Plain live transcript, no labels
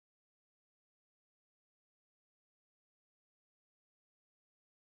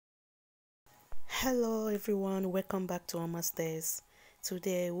Hello everyone, welcome back to Mama Stairs.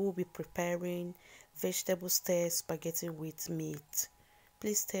 Today we'll be preparing vegetable stir spaghetti with meat.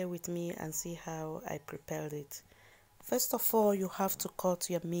 Please stay with me and see how I prepared it. First of all, you have to cut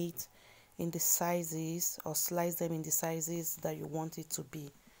your meat in the sizes or slice them in the sizes that you want it to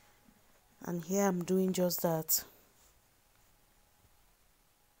be. And here I'm doing just that.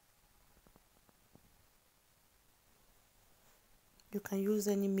 You can use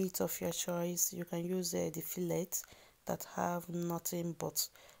any meat of your choice. You can use the fillet that have nothing but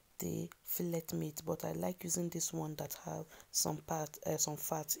the fillet meat, but I like using this one that have some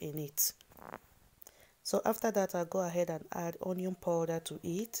fat in it. So after that, I'll go ahead and add onion powder to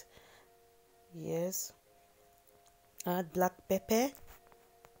it. Yes, add black pepper,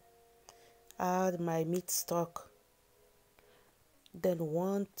 add my meat stock, then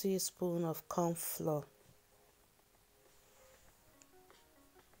 1 teaspoon of corn flour.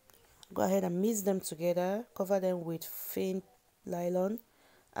 Go ahead and mix them together, cover them with thin nylon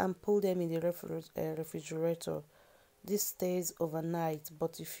and put them in the refrigerator. This stays overnight,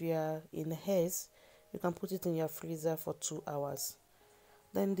 but if you are in haste, you can put it in your freezer for 2 hours.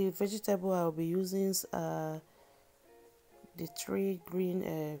 Then the vegetable I'll be using the three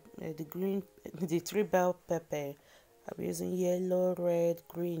bell pepper. I'll be using yellow, red,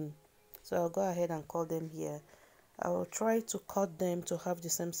 green. So I'll go ahead and cut them here. I will try to cut them to have the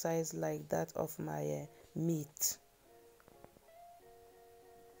same size like that of my meat.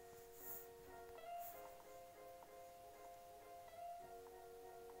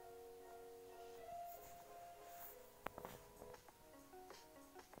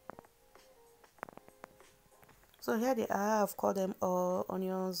 So here they are. I've cut them all: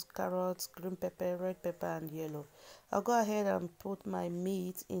 onions, carrots, green pepper, red pepper and yellow. I'll go ahead and put my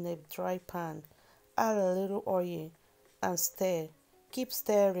meat in a dry pan, add a little oil and stir. Keep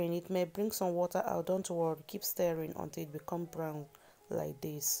stirring. It may bring some water out, don't worry. Keep stirring until it becomes brown like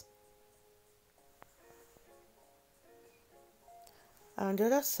this. And the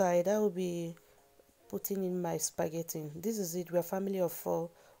other side, I will be putting in my spaghetti. This is it. We're a family of 4.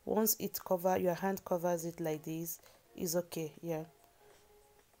 Once your hand covers it like this, is okay. Yeah.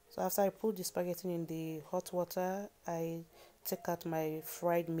 So after I put the spaghetti in the hot water, I take out my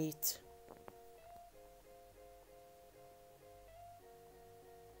fried meat.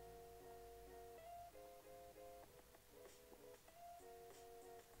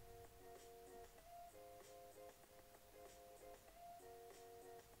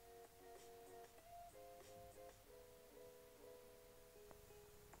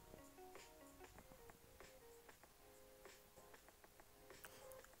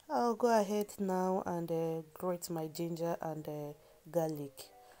 I'll go ahead now and grate my ginger and garlic.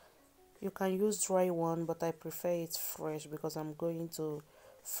 You can use dry one, but I prefer it fresh because I'm going to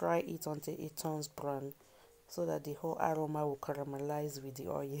fry it until it turns brown, so that the whole aroma will caramelize with the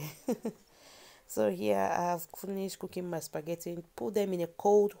oil. So here I have finished cooking my spaghetti. Put them in a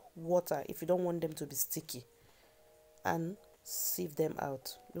cold water if you don't want them to be sticky, and sieve them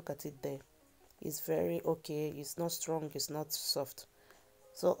out. Look at it there. It's very okay. It's not strong, it's not soft.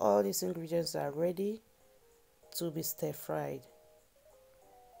 So all these ingredients are ready to be stir fried.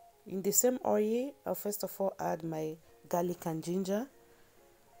 In the same oil, I'll first of all add my garlic and ginger.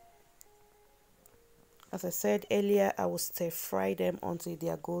 As I said earlier, I will stir fry them until they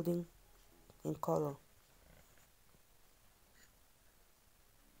are golden in color.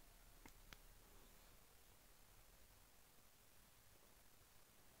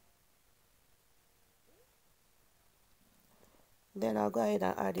 Then I'll go ahead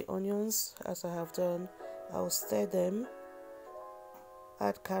and add the onions as I have done. I'll stir them.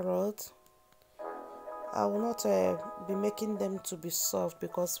 Add carrots. I will not be making them to be soft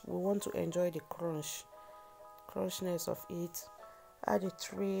because we want to enjoy the crunchiness of it. Add the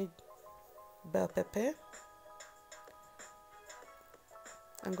 3 bell pepper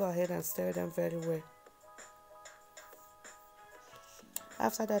and go ahead and stir them very well.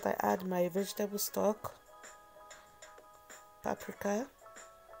 After that, I add my vegetable stock, paprika,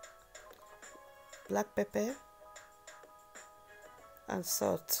 black pepper and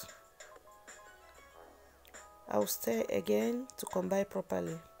salt. I'll stir again to combine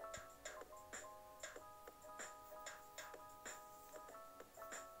properly.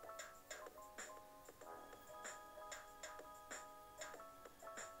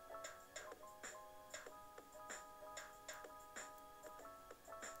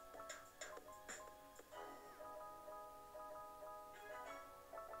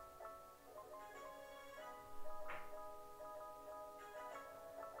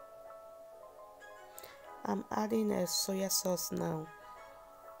 I'm adding a soya sauce now.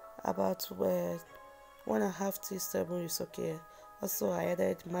 About 1.5 teaspoon is okay. Also, I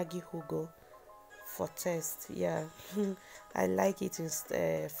added Maggi Hugo for taste. Yeah, I like it in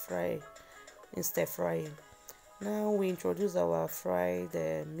stir frying. Now we introduce our fried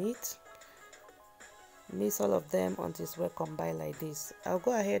meat. Mix all of them until it's well combined like this. I'll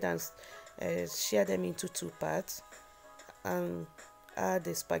go ahead and share them into 2 parts and add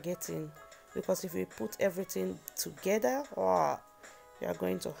the spaghetti, because if we put everything together, oh, you are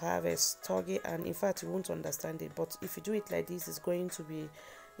going to have a stoggy, and in fact you won't understand it. But if you do it like this, it's going to be,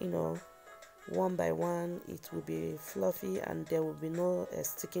 you know, one by one, it will be fluffy and there will be no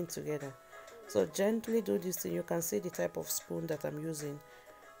sticking together. So gently do this thing. You can see the type of spoon that I'm using.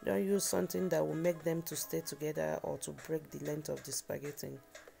 Don't use something that will make them to stay together or to break the length of the spaghetti.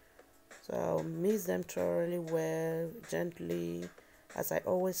 So I'll mix them thoroughly well, gently, as I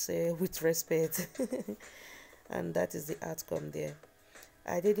always say, with respect. And that is the outcome there.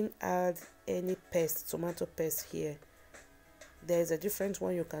 I didn't add any paste, tomato paste here. There is a different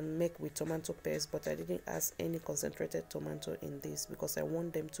one you can make with tomato paste, but I didn't add any concentrated tomato in this because I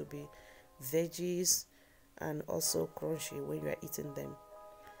want them to be veggies and also crunchy when you are eating them.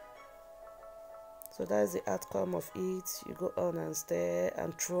 So that's the outcome of it. You go on and stir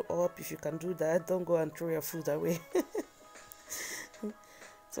and throw up if you can do that. Don't go and throw your food away.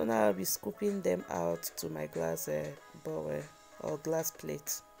 So now I'll be scooping them out to my glass bowl or glass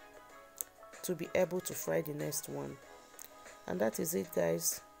plate to be able to fry the next one. And that is it,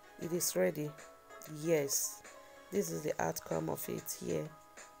 guys. It is ready. Yes, this is the outcome of it here.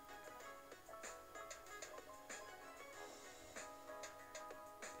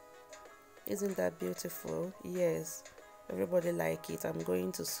 Isn't that beautiful? Yes, everybody like it. I'm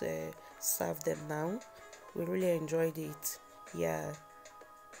going to serve them now. We really enjoyed it. Yeah.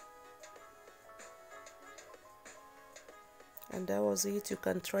 And that was it. You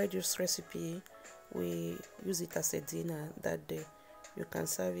can try this recipe. We use it as a dinner that day. You can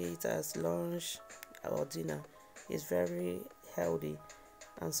serve it as lunch or dinner. It's very healthy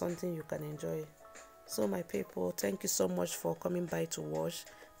and something you can enjoy. So my people, thank you so much for coming by to watch.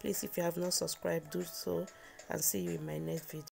 Please, if you have not subscribed, do so, and see you in my next video.